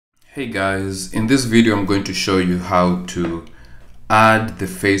Hey guys, in this video I'm going to show you how to add the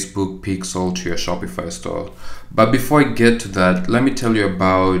Facebook pixel to your Shopify store. But before I get to that, let me tell you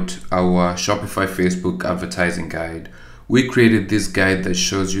about our Shopify Facebook advertising guide. We created this guide that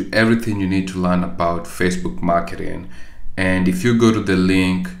shows you everything you need to learn about Facebook marketing. And if you go to the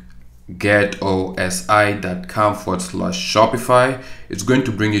link getosi.com/Shopify, it's going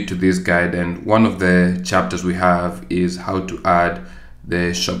to bring you to this guide. And one of the chapters we have is how to add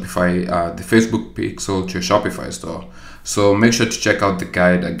the Facebook pixel to your Shopify store. So make sure to check out the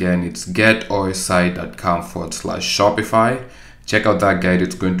guide. Again, it's getosi.com/Shopify. Check out that guide.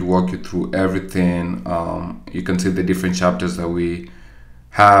 It's going to walk you through everything. You can see the different chapters that we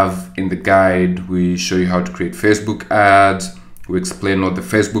have in the guide. We show you how to create Facebook ads. We explain what the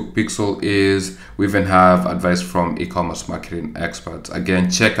Facebook pixel is. We even have advice from e-commerce marketing experts. Again,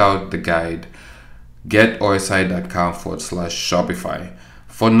 check out the guide, getosi.com/Shopify.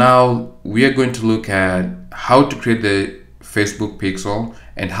 For now, we are going to look at how to create the Facebook pixel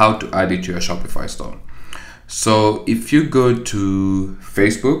and how to add it to your Shopify store. So if you go to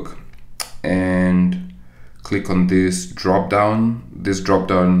Facebook and click on this drop down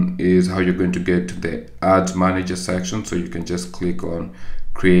is how you're going to get to the ads manager section. So you can just click on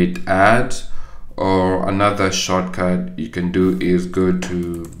create ads, or another shortcut you can do is go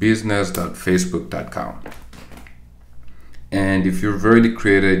to business.facebook.com. And if you've already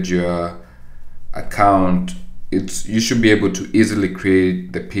created your account, you should be able to easily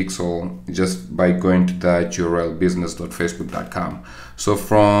create the pixel just by going to that URL, business.facebook.com. So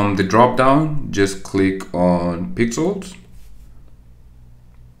from the drop down, just click on pixels.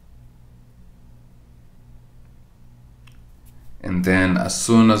 And then as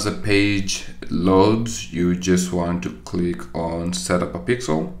soon as the page loads, you just want to click on set up a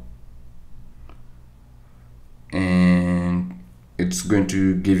pixel. And it's going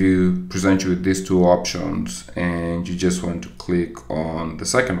to present you with these two options, and you just want to click on the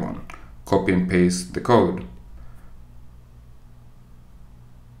second one, copy and paste the code.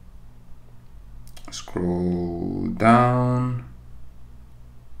 Scroll down,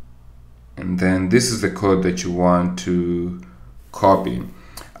 and then this is the code that you want to copy.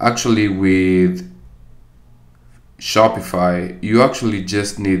 Actually, with Shopify, you actually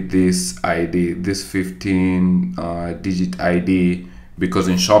just need this ID, this 15 digit ID, because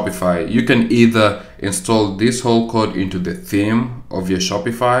in Shopify you can either install this whole code into the theme of your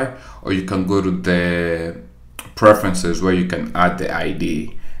Shopify, or you can go to the preferences where you can add the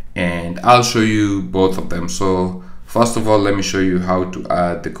ID, and I'll show you both of them. So first of all, let me show you how to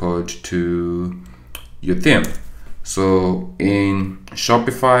add the code to your theme. So in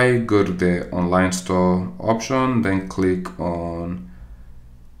Shopify, go to the online store option, then click on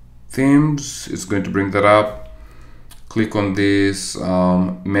themes. It's going to bring that up. Click on this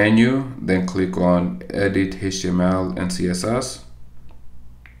menu, then click on edit HTML and CSS.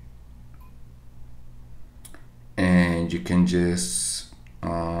 And you can just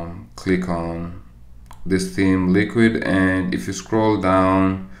click on this theme, liquid, and if you scroll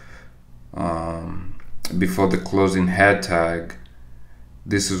down before the closing head tag,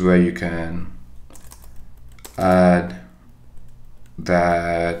 this is where you can add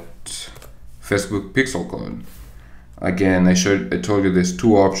that Facebook pixel code. Again, I told you there's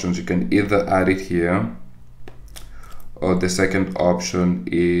two options. You can either add it here, or the second option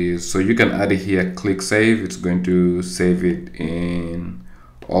is, so you can add it here, click save. It's going to save it in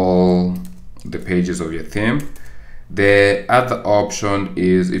all the pages of your theme. The other option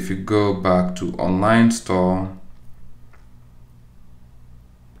is, if you go back to online store,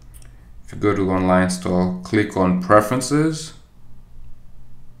 click on preferences.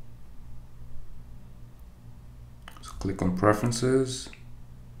 So click on preferences,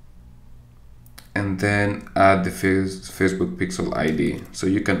 and then add the Facebook pixel ID. So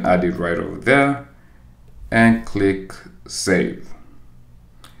you can add it right over there and click save.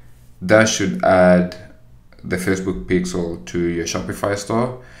 That should add the Facebook pixel to your Shopify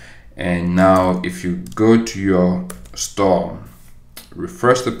store. And now if you go to your store,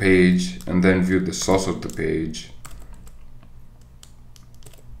 refresh the page, and then view the source of the page,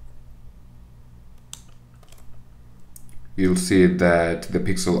 you'll see that the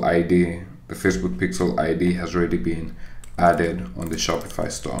pixel ID, the Facebook pixel ID, has already been added on the Shopify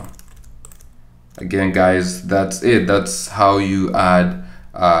store. Again, guys, that's it. That's how you add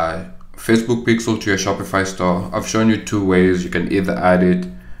Facebook pixel to your Shopify store. I've shown you two ways. You can either add it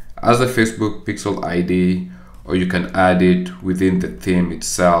as a Facebook pixel ID, or you can add it within the theme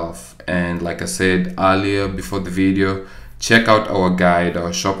itself. And like I said earlier before the video, check out our guide, our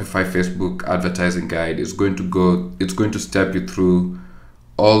Shopify Facebook advertising guide. It's going to step you through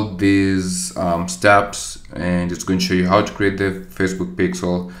all these steps, and it's going to show you how to create the Facebook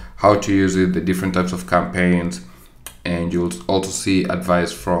pixel, how to use it, the different types of campaigns, and you'll also see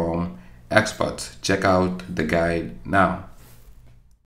advice from experts. Check out the guide now.